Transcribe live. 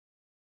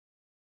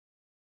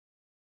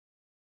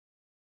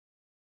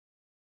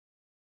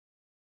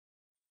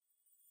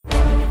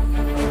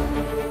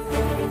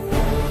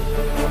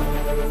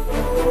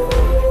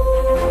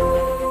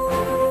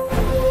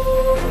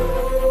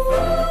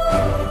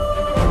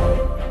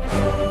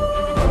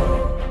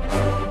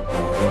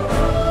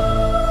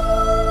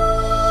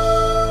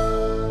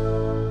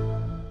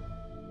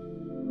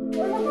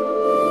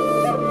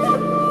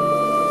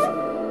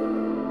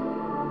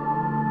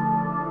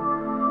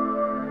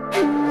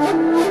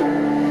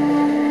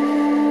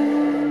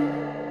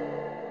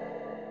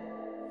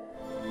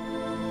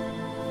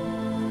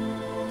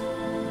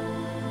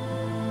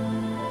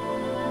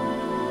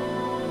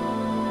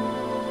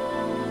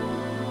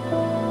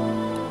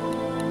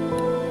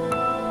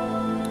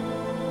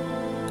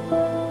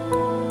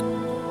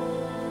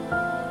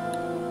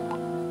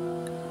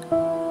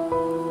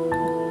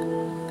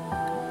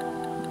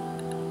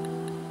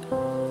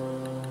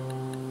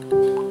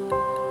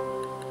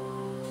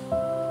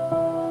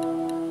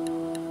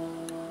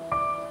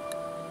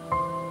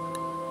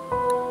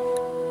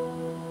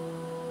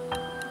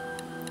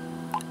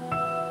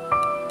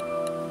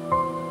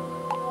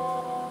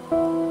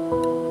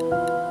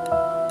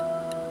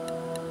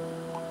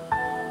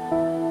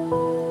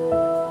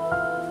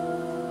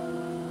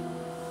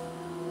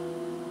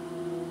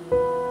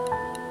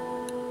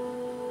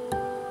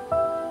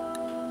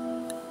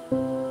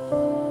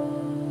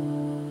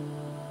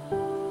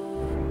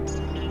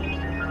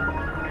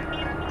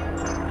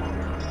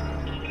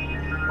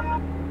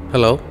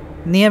Hello,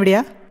 നീ എവിടെയാ?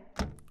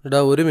 എടാ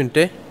ഒരു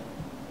മിനിറ്റ്.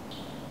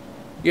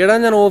 എടാ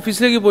ഞാൻ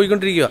ഓഫീസിലേക്ക്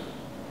പോയിക്കൊണ്ടിരിക്കുക.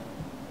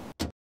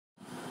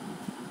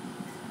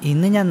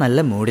 ഇന്ന് ഞാൻ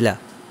നല്ല മൂഡിലാ.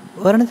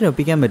 ഒരെണ്ണത്തിന്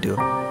ഒപ്പിക്കാൻ പറ്റുമോ?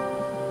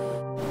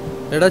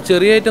 എടാ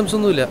ചെറിയ ഐറ്റംസ്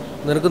ഒന്നുമില്ല.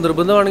 നിനക്ക്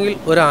നിർബന്ധമാണെങ്കിൽ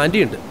ഒരു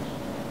ആൻറ്റി ഉണ്ട്.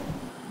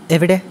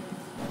 എവിടെ?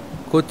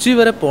 കൊച്ചി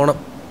വരെ പോണം.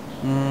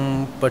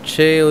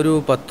 പക്ഷേ ഒരു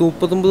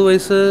 10-39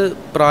 വയസ്സ്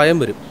പ്രായം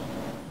വരും.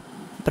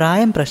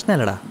 പ്രായം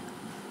പ്രശ്നമല്ലടാ.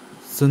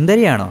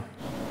 സുന്ദരിയാണോ?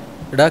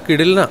 എടാ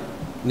കിടിലനാ,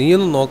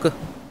 നീയൊന്ന് നോക്ക്.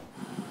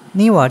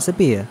 നീ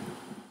വാട്സപ്പ് ചെയ്യുക.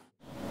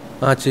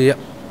 ആ ചെയ്യാം.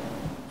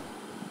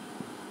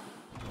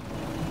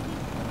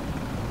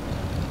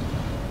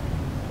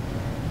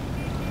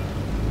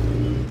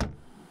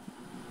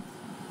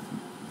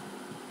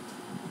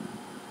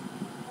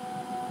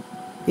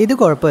 ഇത്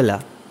കുഴപ്പമില്ല,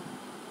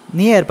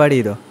 നീ ഏർപ്പാട്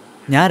ചെയ്തോ,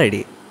 ഞാൻ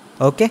റെഡി.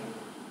 ഓക്കെ.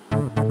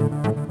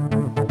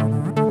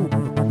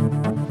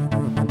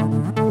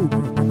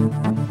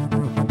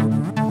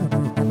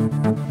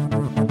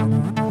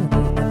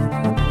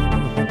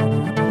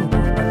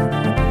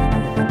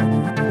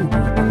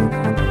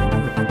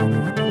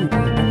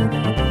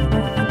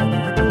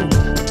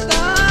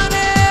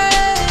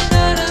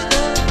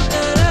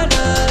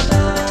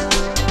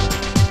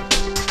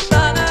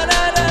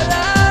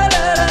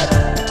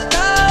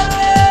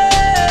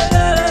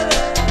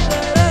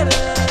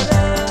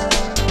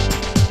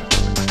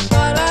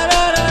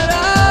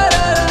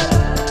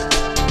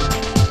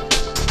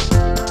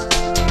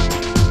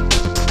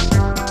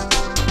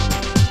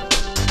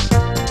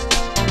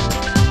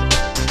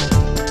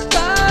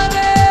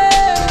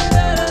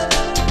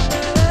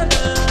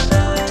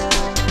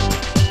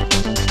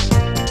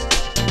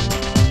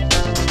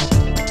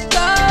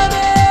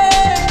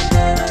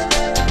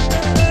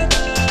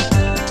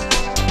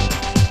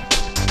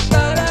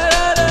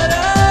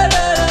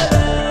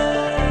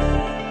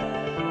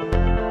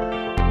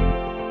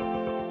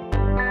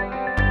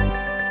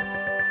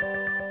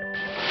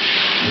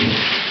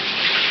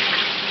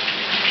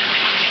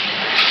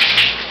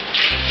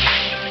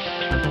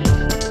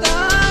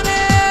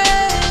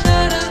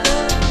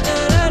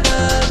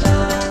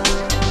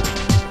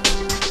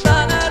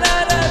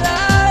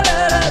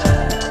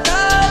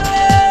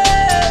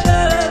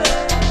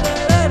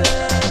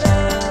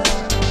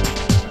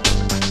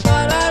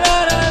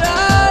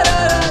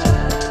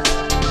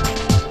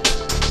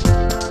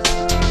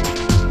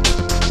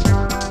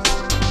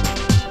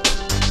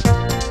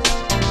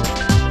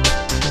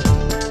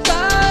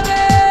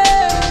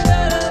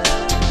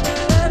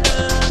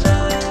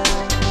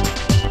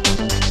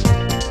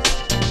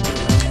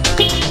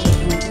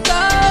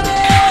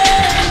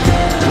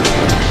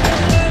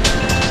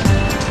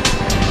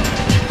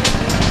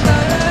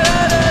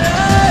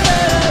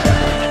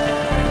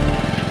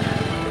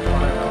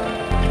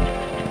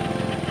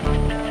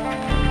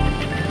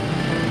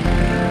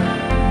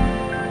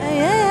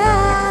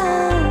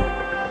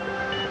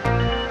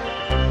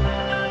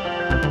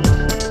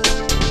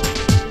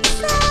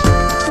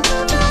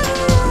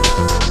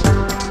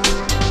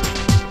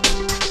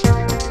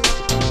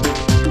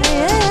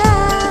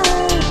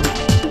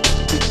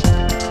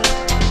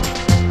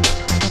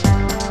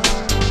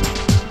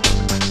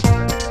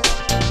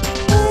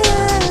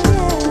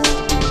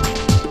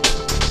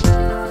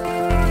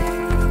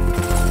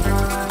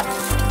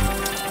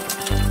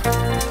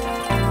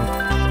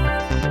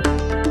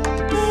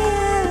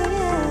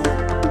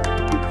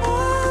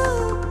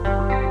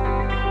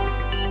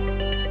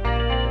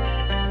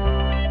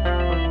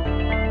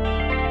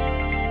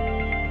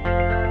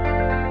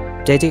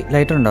 ചേച്ചി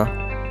ലൈറ്റർ ഉണ്ടോ?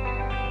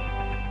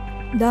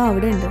 ദാ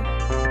അവിടെ ഉണ്ട്.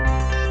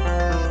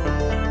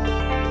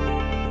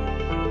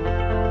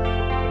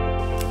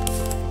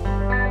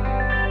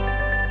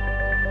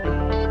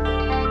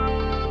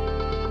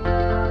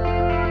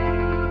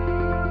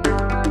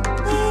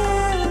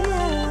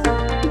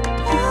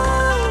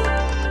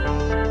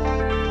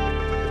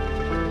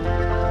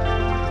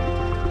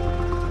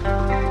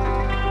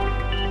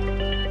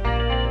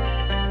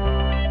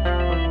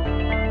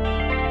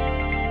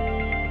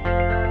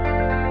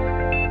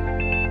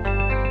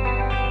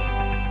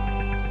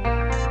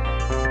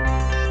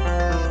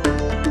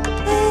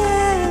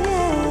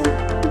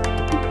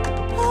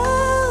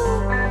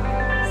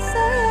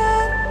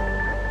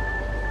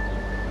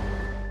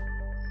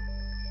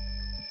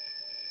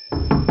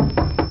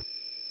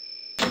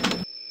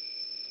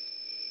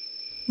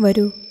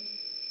 വരൂ.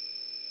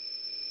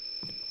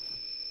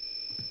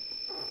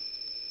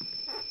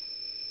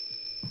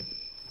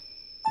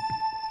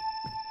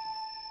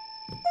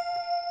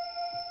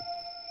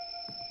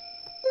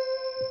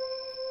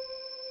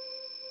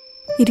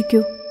 ഇരിക്കൂ.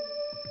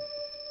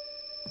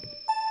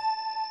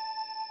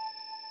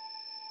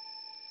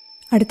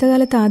 അടുത്ത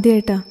കാലത്ത്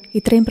ആദ്യമായിട്ടാ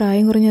ഇത്രയും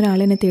പ്രായം കുറഞ്ഞ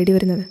ഒരാളെന്നെ തേടി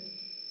വരുന്നത്.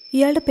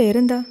 ഇയാളുടെ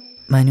പേരെന്താ?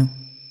 മനു.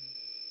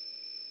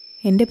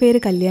 എൻ്റെ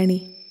പേര് കല്യാണി.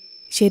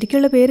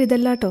 ശരിക്കുള്ള പേര്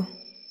ഇതല്ലാട്ടോ.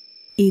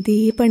 ഇത്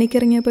ഈ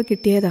പണിക്കിറങ്ങിയപ്പോൾ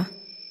കിട്ടിയതാ.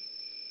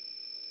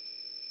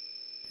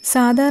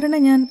 സാധാരണ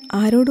ഞാൻ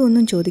ആരോടും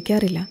ഒന്നും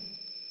ചോദിക്കാറില്ല.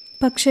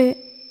 പക്ഷേ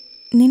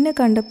നിന്നെ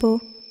കണ്ടപ്പോൾ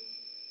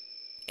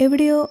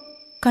എവിടെയോ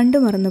കണ്ടു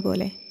മറന്ന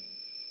പോലെ.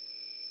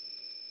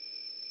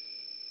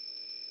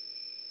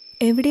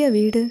 എവിടെയാ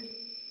വീട്?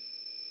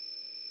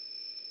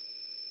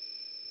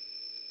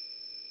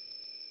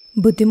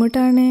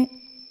 ബുദ്ധിമുട്ടാണേ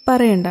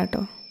പറയണ്ട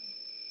കേട്ടോ.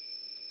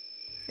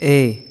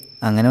 ഏയ്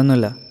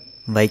അങ്ങനെയൊന്നുമില്ല.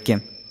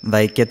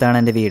 വൈക്കത്താണ്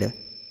എൻ്റെ വീട്.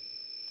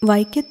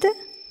 വൈക്കത്ത്?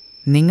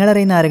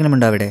 നിങ്ങളറിയുന്ന ആരെങ്കിലും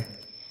ഉണ്ടോ അവിടെ?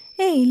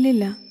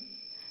 ഇല്ലില്ല.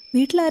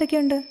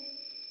 വീട്ടിലാരൊക്കെയുണ്ട്?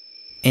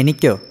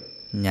 എനിക്കോ?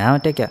 ഞാൻ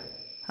ഒറ്റയ്ക്കാ.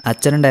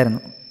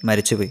 അച്ഛനുണ്ടായിരുന്നു,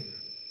 മരിച്ചുപോയി.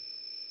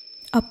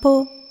 അപ്പോൾ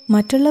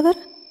മറ്റുള്ളവർ?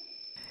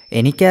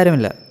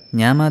 എനിക്കാരുമില്ല,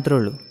 ഞാൻ മാത്രമേ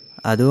ഉള്ളൂ.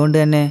 അതുകൊണ്ട്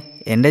തന്നെ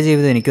എൻ്റെ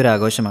ജീവിതം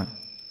എനിക്കൊരാഘോഷമാണ്.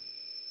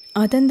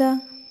 അതെന്താ?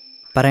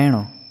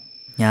 പറയണോ?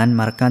 ഞാൻ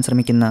മറക്കാൻ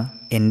ശ്രമിക്കുന്ന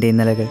എൻ്റെ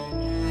ഇന്നലകൾ.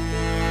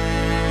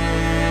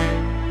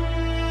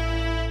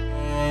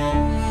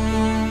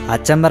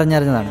 അച്ഛൻ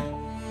പറഞ്ഞറിഞ്ഞതാണ്.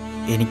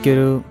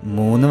 എനിക്കൊരു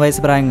 3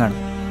 വയസ്സ് പ്രായം കാണും.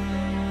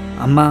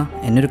 അമ്മ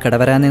എന്നൊരു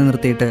കടവരാനെ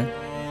നിർത്തിയിട്ട്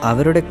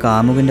അവരുടെ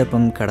കാമുകൻ്റെ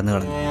ഒപ്പം കടന്നു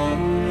കളഞ്ഞു.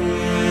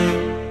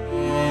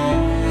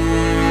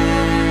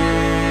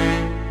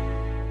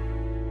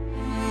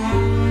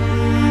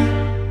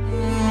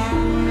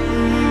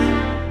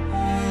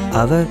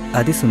 അവർ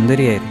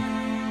അതിസുന്ദരിയായിരുന്നു.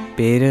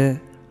 പേര്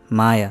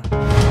മായ.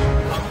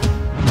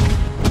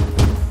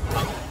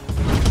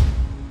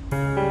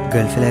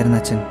 ഗൾഫിലായിരുന്ന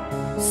അച്ഛൻ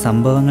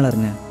സംഭവങ്ങൾ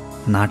അറിഞ്ഞ്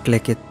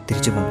നാട്ടിലേക്ക്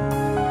തിരിച്ചു പോന്നു.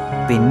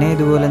 പിന്നെ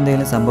ഇതുപോലെ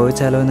എന്തെങ്കിലും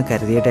സംഭവിച്ചാലോ എന്ന്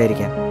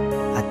കരുതിയിട്ടായിരിക്കാം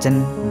അച്ഛൻ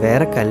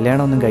വേറെ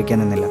കല്യാണമൊന്നും കഴിക്കാൻ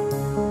നിന്നില്ല.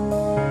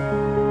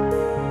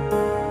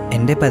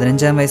 എൻ്റെ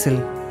 15-ാം വയസ്സിൽ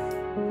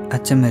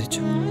അച്ഛൻ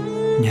മരിച്ചു.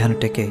 ഞാൻ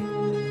ഒറ്റയ്ക്കായി.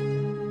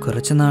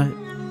 കുറച്ചുനാൾ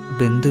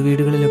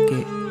ബന്ധുവീടുകളിലൊക്കെ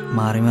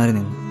മാറി മാറി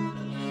നിന്നു.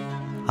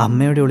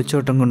 അമ്മയുടെ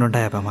ഒളിച്ചോട്ടം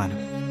കൊണ്ടുണ്ടായ അപമാനം,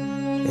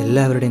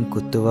 എല്ലാവരുടെയും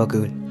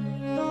കുത്തുവാക്കുകൾ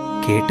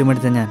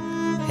കേട്ടുമെടുത്ത ഞാൻ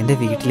എൻ്റെ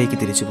വീട്ടിലേക്ക്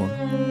തിരിച്ചു പോന്നു.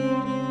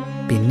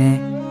 പിന്നെ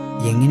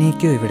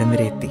എങ്ങനെയൊക്കെയോ ഇവിടം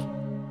വരെ എത്തി.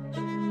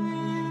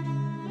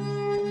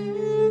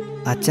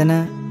 അച്ഛന്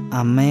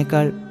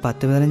അമ്മയേക്കാൾ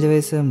 10-15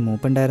 വയസ്സ്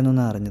മൂപ്പുണ്ടായിരുന്നു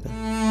എന്നാണ് അറിഞ്ഞത്.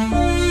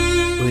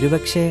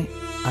 ഒരുപക്ഷെ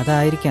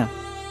അതായിരിക്കാം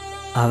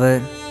അവർ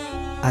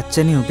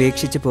അച്ഛനെ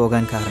ഉപേക്ഷിച്ച്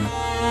പോകാൻ കാരണം.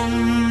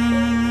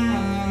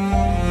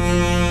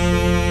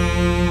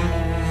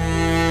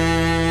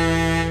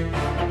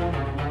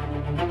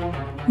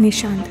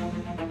 നിശാന്ത്,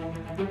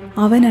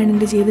 അവനാണ്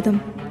എൻ്റെ ജീവിതം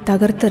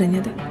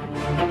തകർത്തെറിഞ്ഞത്.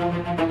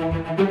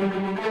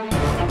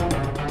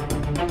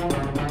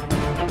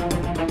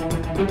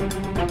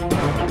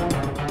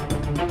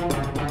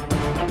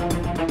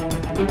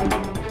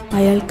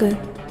 അയാൾക്ക്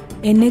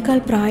എന്നേക്കാൾ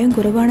പ്രായം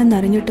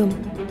കുറവാണെന്നറിഞ്ഞിട്ടും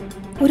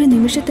ഒരു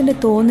നിമിഷത്തിൻ്റെ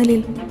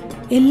തോന്നലിൽ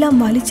എല്ലാം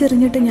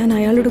വലിച്ചെറിഞ്ഞിട്ട് ഞാൻ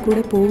അയാളുടെ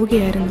കൂടെ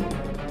പോവുകയായിരുന്നു.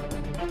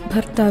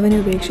 ഭർത്താവിനെ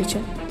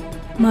ഉപേക്ഷിച്ച്,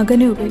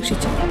 മകനെ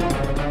ഉപേക്ഷിച്ച്.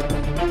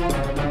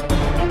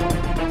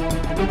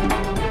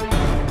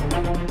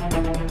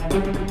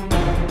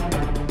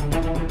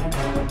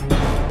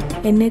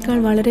 എന്നേക്കാൾ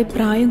വളരെ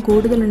പ്രായം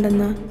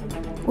കൂടുതലുണ്ടെന്ന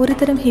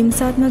ഒരുതരം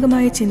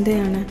ഹിംസാത്മകമായ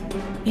ചിന്തയാണ്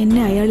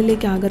എന്നെ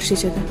അയാളിലേക്ക്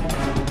ആകർഷിച്ചത്.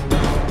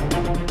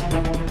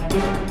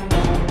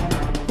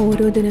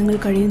 ഓരോ ദിനങ്ങൾ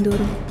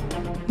കഴിയുന്തോറും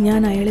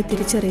ഞാൻ അയാളെ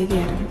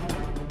തിരിച്ചറിയുകയായിരുന്നു.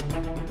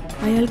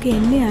 അയാൾക്ക്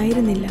എന്നെ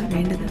ആയിരുന്നില്ല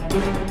വേണ്ടത്,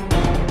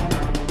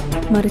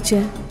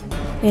 മറിച്ച്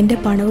എൻ്റെ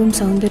പണവും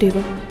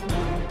സൗന്ദര്യവും.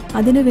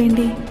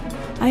 അതിനുവേണ്ടി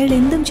അയാൾ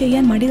എന്തും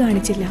ചെയ്യാൻ മടി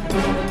കാണിച്ചില്ല.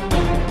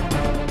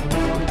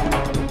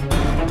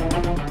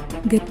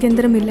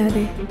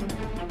 ഗത്യന്തരമില്ലാതെ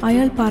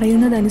അയാൾ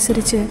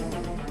പറയുന്നതനുസരിച്ച്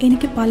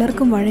എനിക്ക്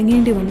പലർക്കും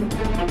വഴങ്ങേണ്ടി വന്നു.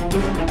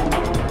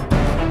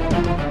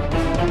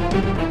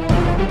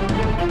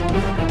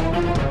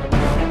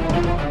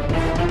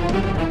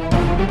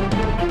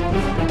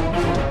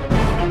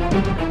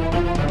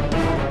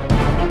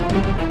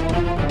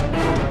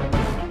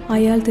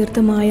 അയാൾ തീർത്ത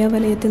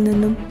മായാവലയത്തിൽ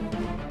നിന്നും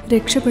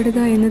രക്ഷപ്പെടുക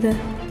എന്നത്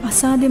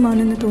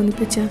അസാധ്യമാണെന്ന്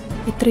തോന്നിപ്പിച്ച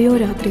എത്രയോ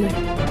രാത്രികൾ.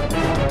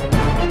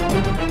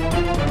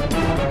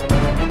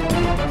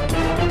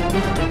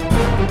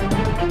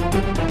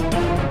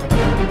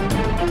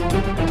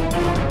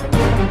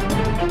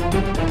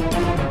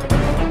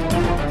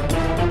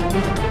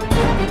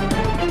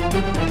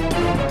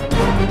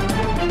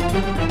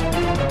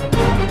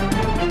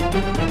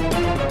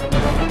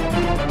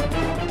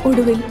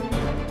 ഒടുവിൽ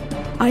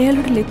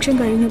അയാളുടെ ലക്ഷ്യം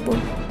കഴിഞ്ഞപ്പോൾ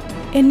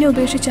എന്നെ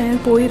ഉപേക്ഷിച്ച് അയാൾ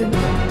പോയിരുന്നു.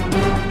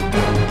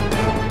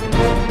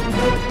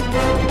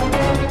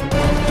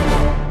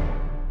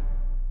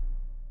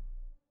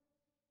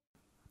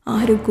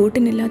 ആരും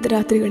കൂട്ടിനില്ലാത്ത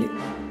രാത്രികളിൽ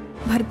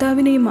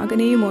ഭർത്താവിനെയും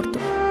മകനെയും ഓർത്തു.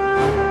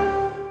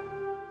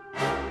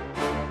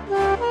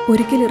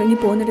 ഒരിക്കൽ ഇറങ്ങി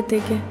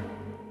പോന്നിടത്തേക്ക്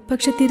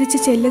പക്ഷെ തിരിച്ച്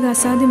ചെല്ലുക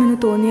അസാധ്യമെന്ന്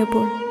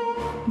തോന്നിയപ്പോൾ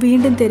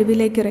വീണ്ടും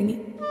തെരുവിലേക്കിറങ്ങി,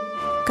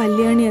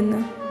 കല്യാണി എന്ന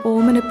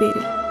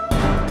ഓമനപ്പേരിൽ.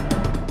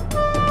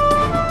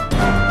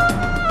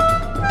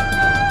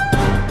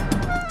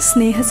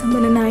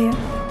 സ്നേഹസമ്പന്നനായ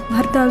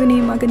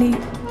ഭർത്താവിനെയും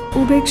മകനെയും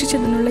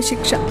ഉപേക്ഷിച്ചതിനുള്ള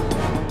ശിക്ഷ.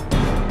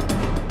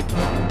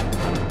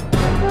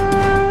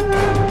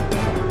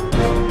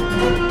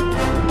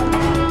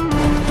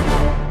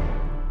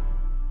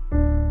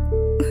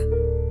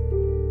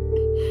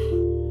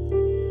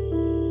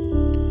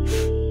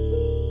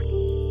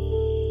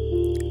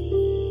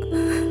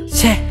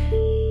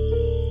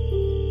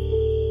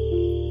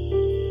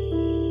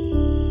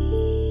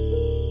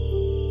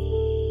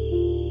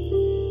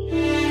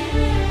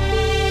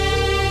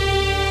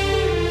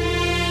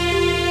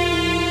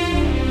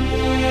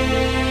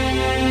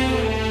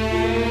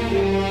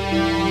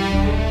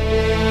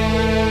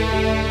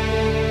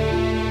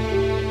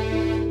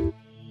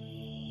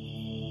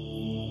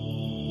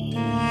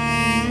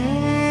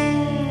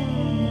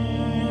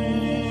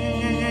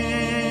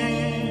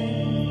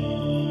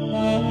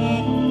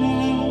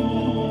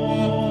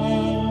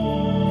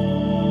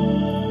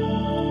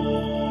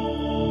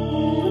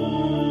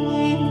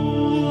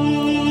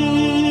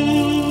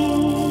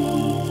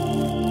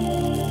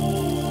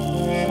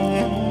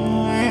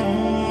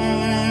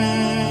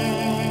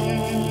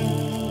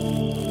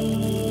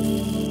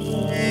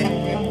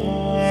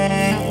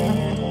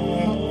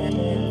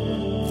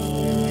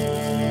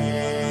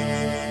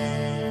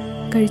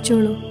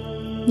 കഴിച്ചോളൂ,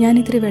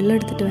 ഞാനിത്തിരി വെള്ളം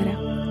എടുത്തിട്ട് വരാം.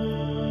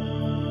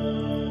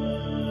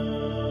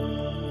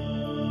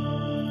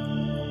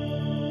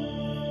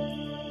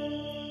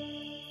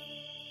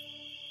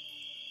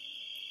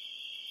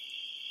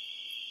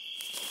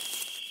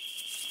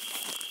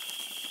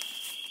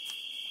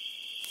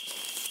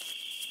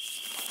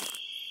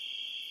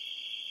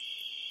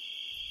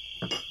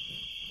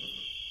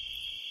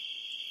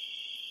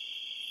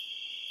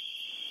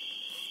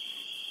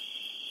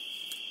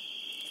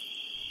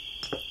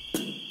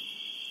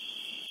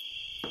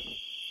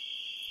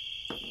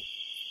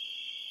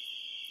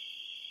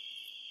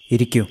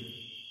 ഇരിക്കൂ,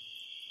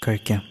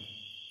 കഴിക്കാം.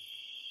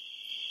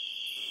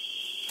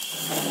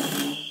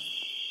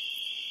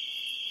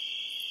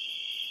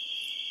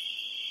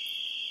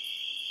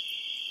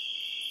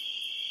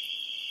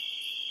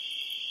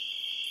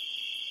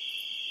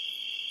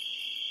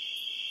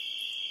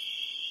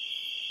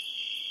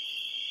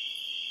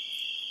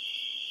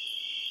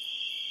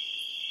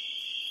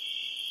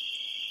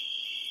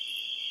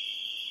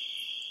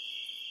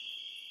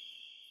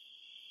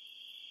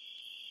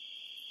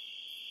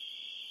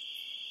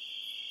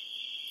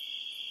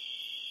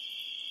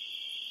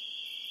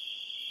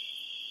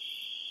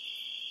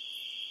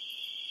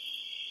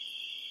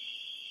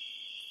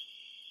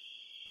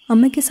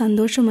 അമ്മയ്ക്ക്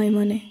സന്തോഷമായി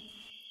മോനെ.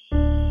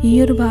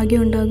 ഈയൊരു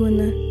ഭാഗ്യം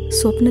ഉണ്ടാകുമെന്ന്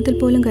സ്വപ്നത്തിൽ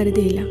പോലും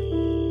കരുതിയില്ല.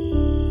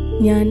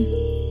 ഞാൻ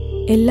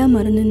എല്ലാം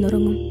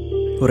മറന്നിന്നുറങ്ങും.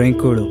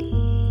 ഉറങ്ങിക്കോളൂ,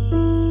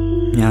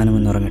 ഞാനും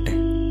ഒന്നുറങ്ങട്ടെ.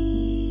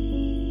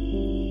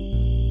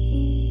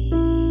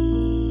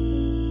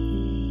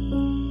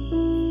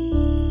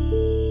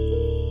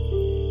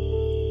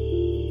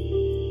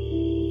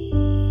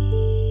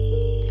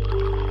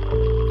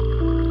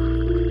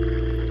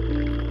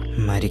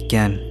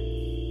 മരിക്കാൻ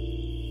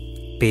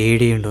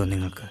പേടിയുണ്ടോ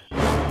നിങ്ങൾക്ക്?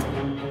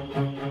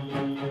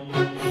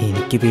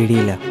 എനിക്ക്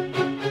പേടിയില്ല.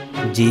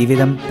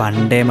 ജീവിതം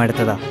പണ്ടേ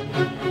മടുത്തതാ,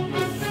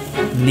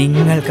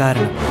 നിങ്ങൾ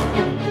കാരണം.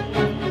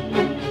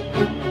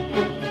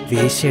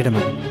 വേശ്യയുടെ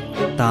മകൻ,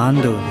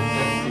 താന്തോന്നി,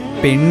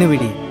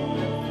 പെണ്ണുപിടി,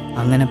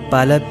 അങ്ങനെ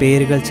പല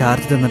പേരുകൾ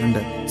ചാർത്തി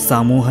തന്നിട്ടുണ്ട്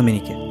സമൂഹം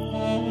എനിക്ക്.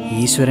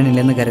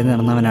 ഈശ്വരനില്ലെന്ന് കരുതി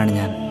നടന്നവനാണ്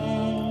ഞാൻ.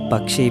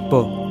 പക്ഷെ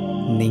ഇപ്പോൾ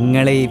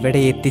നിങ്ങളെ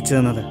ഇവിടെ എത്തിച്ചു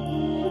തന്നത്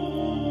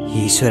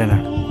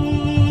ഈശ്വരനാണ്.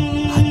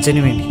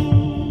 അച്ഛനു വേണ്ടി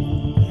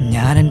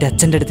ഞാൻ എൻ്റെ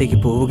അച്ഛൻ്റെ അടുത്തേക്ക്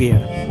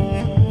പോവുകയാണ്.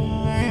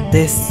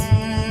 This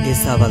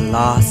is our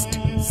last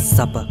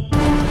supper.